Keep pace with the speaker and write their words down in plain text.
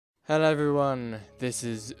Hello everyone, this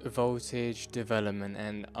is Voltage Development,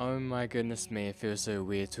 and oh my goodness me, it feels so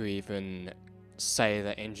weird to even say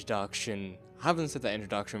that introduction. I haven't said that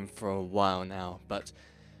introduction for a while now, but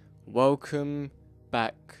welcome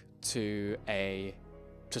back to a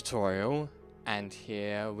tutorial, and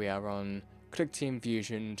here we are on Clickteam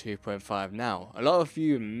Fusion 2.5 now. A lot of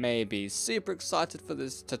you may be super excited for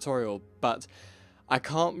this tutorial, but I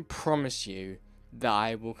can't promise you that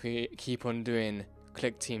I will keep on doing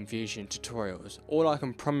Clickteam Fusion tutorials. All I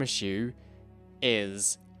can promise you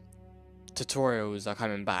is tutorials are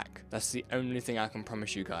coming back. That's the only thing I can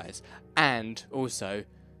promise you guys. And also,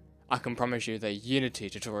 I can promise you that Unity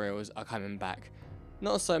tutorials are coming back.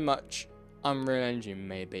 Not so much Unreal Engine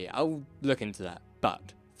maybe. I'll look into that.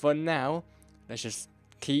 But for now, let's just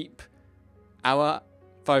keep our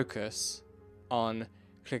focus on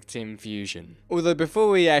Clickteam Fusion. Although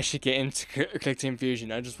before we actually get into Clickteam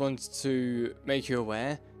Fusion, I just wanted to make you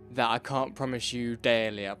aware that I can't promise you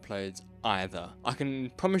daily uploads either. I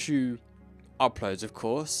can promise you uploads, of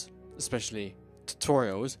course, especially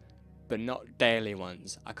tutorials, but not daily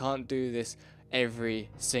ones. I can't do this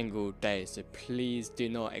every single day, so please do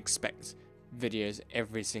not expect videos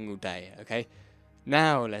every single day, okay?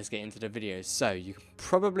 Now let's get into the videos. So you can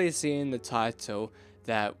probably see in the title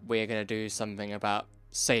that we're going to do something about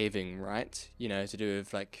saving, right? You know, to do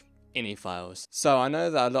with like ini files. So I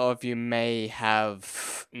know that a lot of you may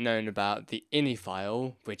have known about the ini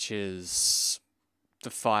file, which is the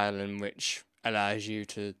file in which allows you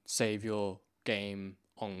to save your game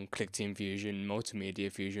on Clickteam Fusion,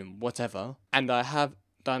 Multimedia Fusion, whatever. And I have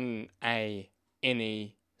done a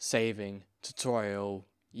ini saving tutorial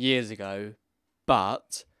years ago,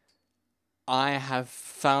 but I have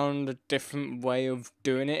found a different way of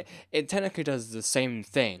doing it. It technically does the same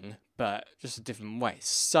thing, but just a different way.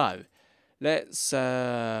 So let's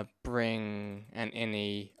bring an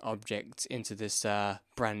ini object into this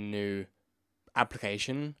brand new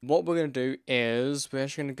application. What we're going to do is we're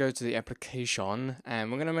actually going to go to the application,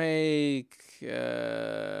 and we're going to make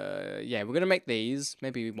we're going to make these,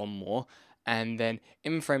 maybe one more, and then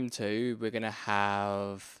in frame 2 we're going to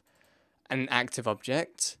have an active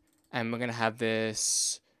object. And we're going to have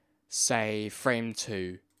this, say, frame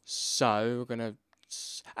 2. So we're going to...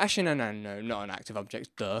 Actually, no, not an active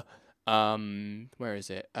object, duh. Where is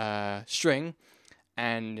it? String.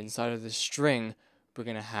 And inside of the string, we're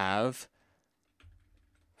going to have...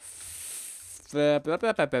 If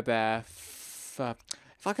I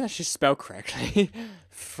can actually spell correctly,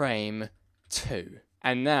 frame 2.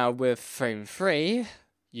 And now with frame 3,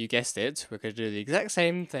 you guessed it, we're going to do the exact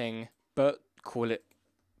same thing, but call it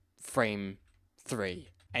frame 3.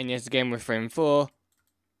 And yes, again with frame 4,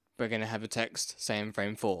 we're going to have a text saying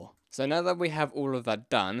frame 4. So now that we have all of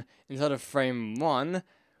that done, inside of frame 1,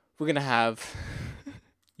 we're going to have,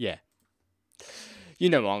 yeah, you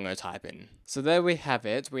know what I'm going to type in. So there we have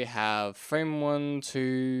it. We have frame 1,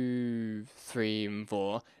 2, 3, and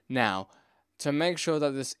 4. Now, to make sure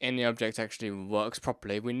that this ini object actually works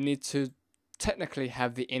properly, we need to technically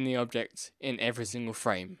have the ini object in every single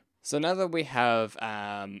frame. So now that we have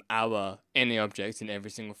our ini object in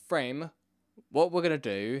every single frame, what we're going to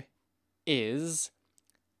do is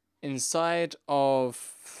inside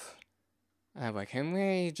of... wait, can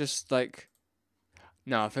we just like...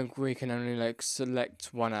 No, I think we can only like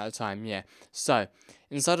select one at a time, yeah. So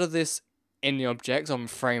inside of this ini object on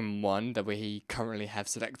frame 1 that we currently have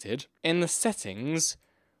selected, in the settings,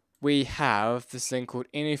 we have this thing called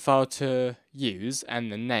ini file to use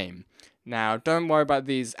and the name. Now, don't worry about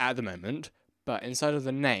these at the moment, but inside of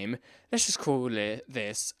the name, let's just call it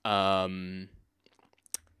this, let's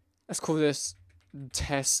call this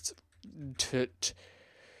test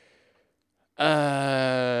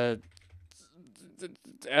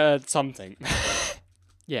something.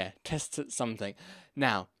 Yeah, test something.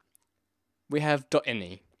 Now, we have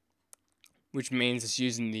 .ini, which means it's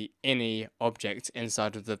using the ini object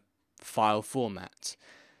inside of the file format.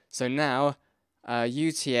 So now,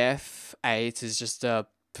 UTF-8 is just a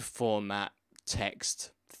format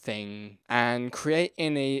text thing, and create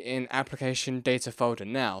ini in application data folder.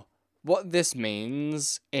 Now, what this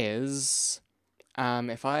means is,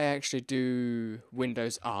 if I actually do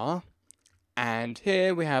Windows R, and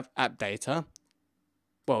here we have app data,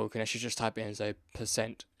 well, we can actually just type in, so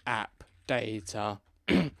 %app data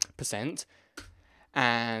 %,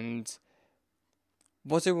 and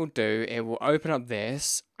what it will do, it will open up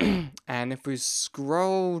this, and if we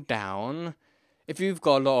scroll down, if you've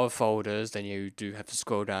got a lot of folders, then you do have to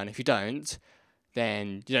scroll down. If you don't,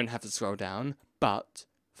 then you don't have to scroll down, but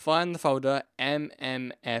find the folder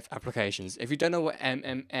MMF applications. If you don't know what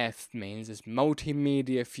MMF means, it's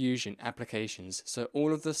Multimedia Fusion applications. So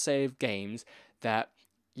all of the saved games that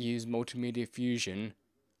use Multimedia Fusion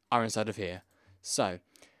are inside of here. So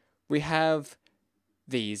we have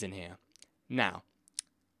these in here. Now,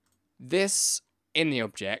 this ini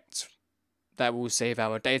object that will save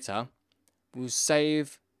our data will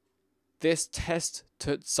save this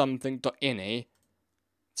test.something.ini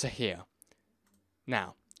to here.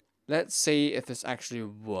 Now, let's see if this actually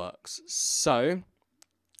works. So,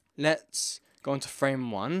 let's go into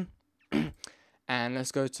frame 1 and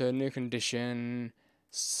let's go to new condition,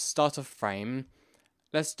 start a frame.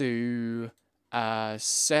 Let's do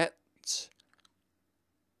set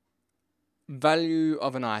value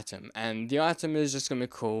of an item, and the item is just going to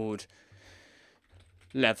be called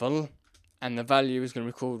level, and the value is going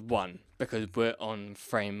to be called 1 because we're on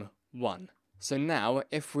frame 1. So now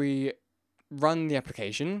if we run the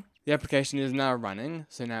application is now running.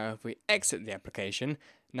 So now if we exit the application,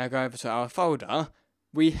 now go over to our folder,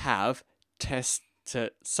 we have test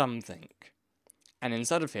to something, and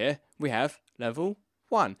inside of here we have level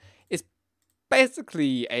 1. It's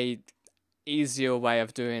basically a easier way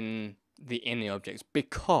of doing the ini objects,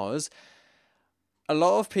 because a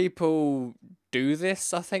lot of people do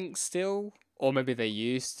this, I think, still, or maybe they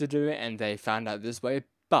used to do it and they found out this way.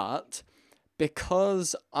 But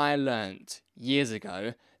because I learnt years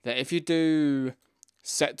ago that if you do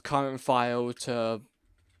set current file to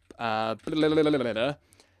that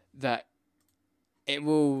it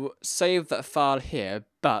will save that file here,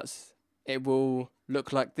 but it will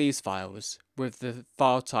look like these files with the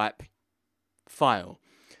file type file.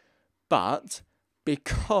 But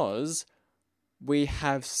because we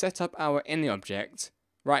have set up our ini object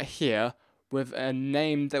right here with a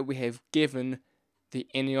name that we have given the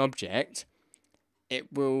ini object,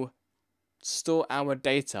 it will store our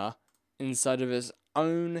data inside of its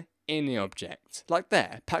own ini object. Like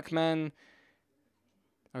there, Pac-Man.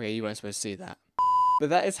 Okay, you weren't supposed to see that. But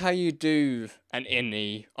that is how you do an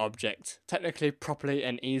ini object. Technically, properly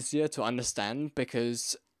and easier to understand,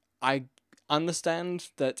 because I understand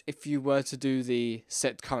that if you were to do the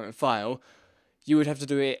set current file, you would have to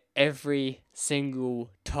do it every single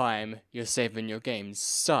time you're saving your games.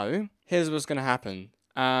 So here's what's going to happen.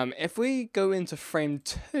 If we go into frame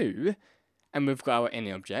 2 and we've got our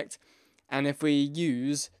ini object, and if we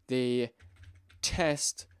use the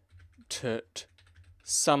test tut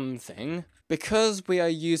something, because we are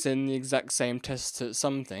using the exact same test tut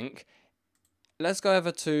something, let's go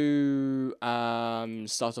over to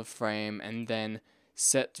start of frame and then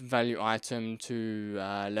set value item to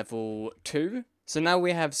level 2. So now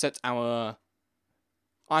we have set our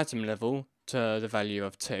item level to the value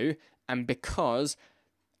of 2, and because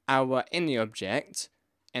our ini object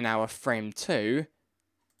in our frame 2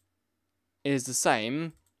 is the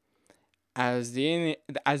same as the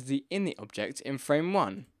ini object in frame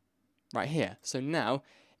 1 right here. So now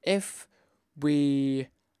if we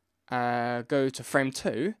go to frame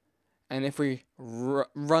 2, and if we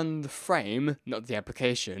run the frame, not the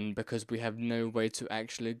application, because we have no way to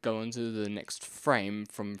actually go onto the next frame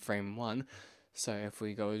from frame 1. So if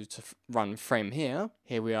we go to run frame here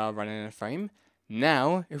we are running a frame.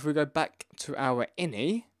 Now, if we go back to our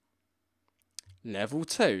ini, level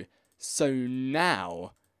 2. So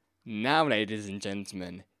now, ladies and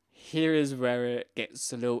gentlemen, here is where it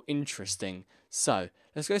gets a little interesting. So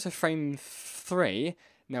let's go to frame 3.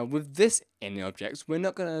 Now with this ini object, we're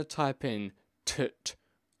not going to type in tut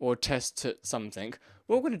or test tut something.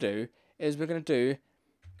 What we're going to do is we're going to do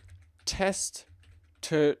test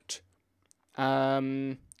tut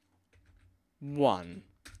 1,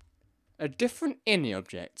 a different ini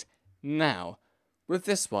object. Now with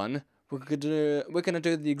this one, we're gonna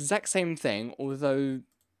do the exact same thing, although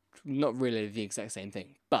not really the exact same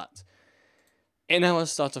thing. But in our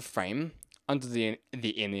starter frame, under the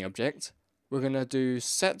ini object, we're going to do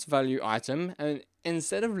set value item, and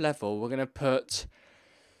instead of level, we're going to put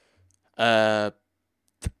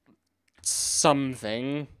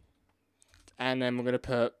something, and then we're going to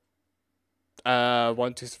put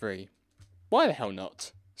 1, 2, 3. Why the hell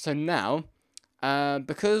not? So now,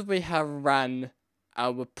 because we have ran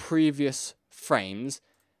our previous frames,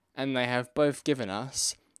 and they have both given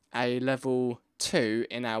us a level 2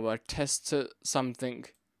 in our test to something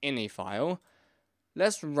ini file,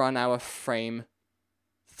 let's run our frame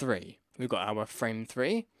 3. We've got our frame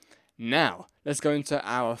 3. Now, let's go into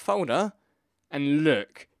our folder and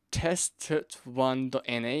look,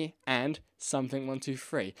 test.1.ini and something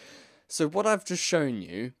 123. So what I've just shown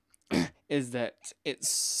you is that it's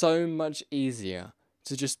so much easier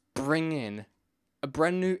to just bring in a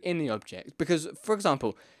brand new ini object. Because, for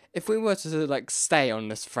example, if we were to like stay on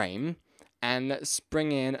this frame and let's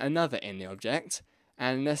bring in another ini object,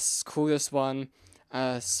 and let's call this one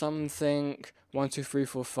something 1 2 3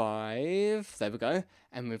 4 5. There we go,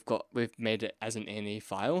 and we've made it as an ini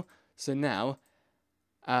file. So now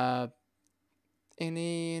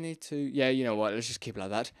ini 2, yeah, you know what, let's just keep it like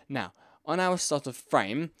that. Now on our starter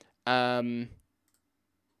frame,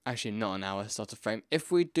 actually not on our starter frame,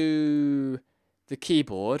 if we do the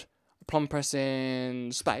keyboard upon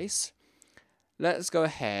pressing space, let's go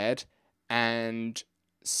ahead and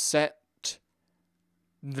set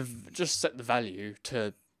the value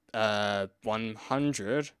to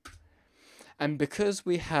 100. And because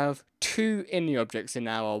we have two ini objects in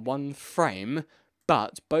our one frame,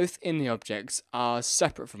 but both ini objects are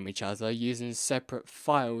separate from each other using separate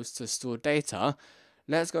files to store data,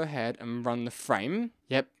 let's go ahead and run the frame.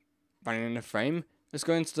 Yep, running in the frame. Let's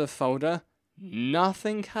go into the folder.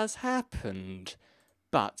 Nothing has happened.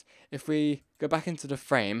 But if we go back into the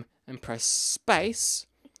frame and press space,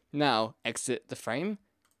 now exit the frame.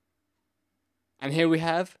 And here we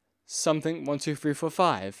have something 1 2 3 4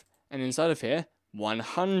 5. And inside of here,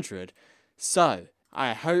 100. So,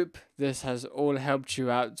 I hope this has all helped you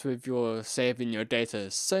out with your saving your data.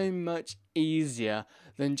 So much easier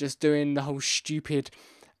than just doing the whole stupid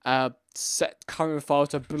set current file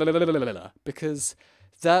to blah, blah, blah, blah, blah, blah. Because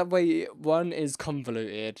that way, one is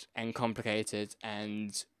convoluted and complicated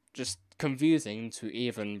and just confusing to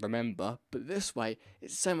even remember. But this way,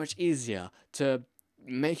 it's so much easier to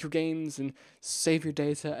make your games and save your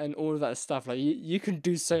data and all of that stuff. Like you can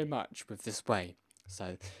do so much with this way.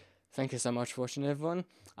 So thank you so much for watching, everyone.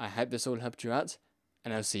 I hope this all helped you out,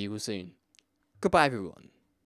 and I'll see you all soon. Goodbye, everyone.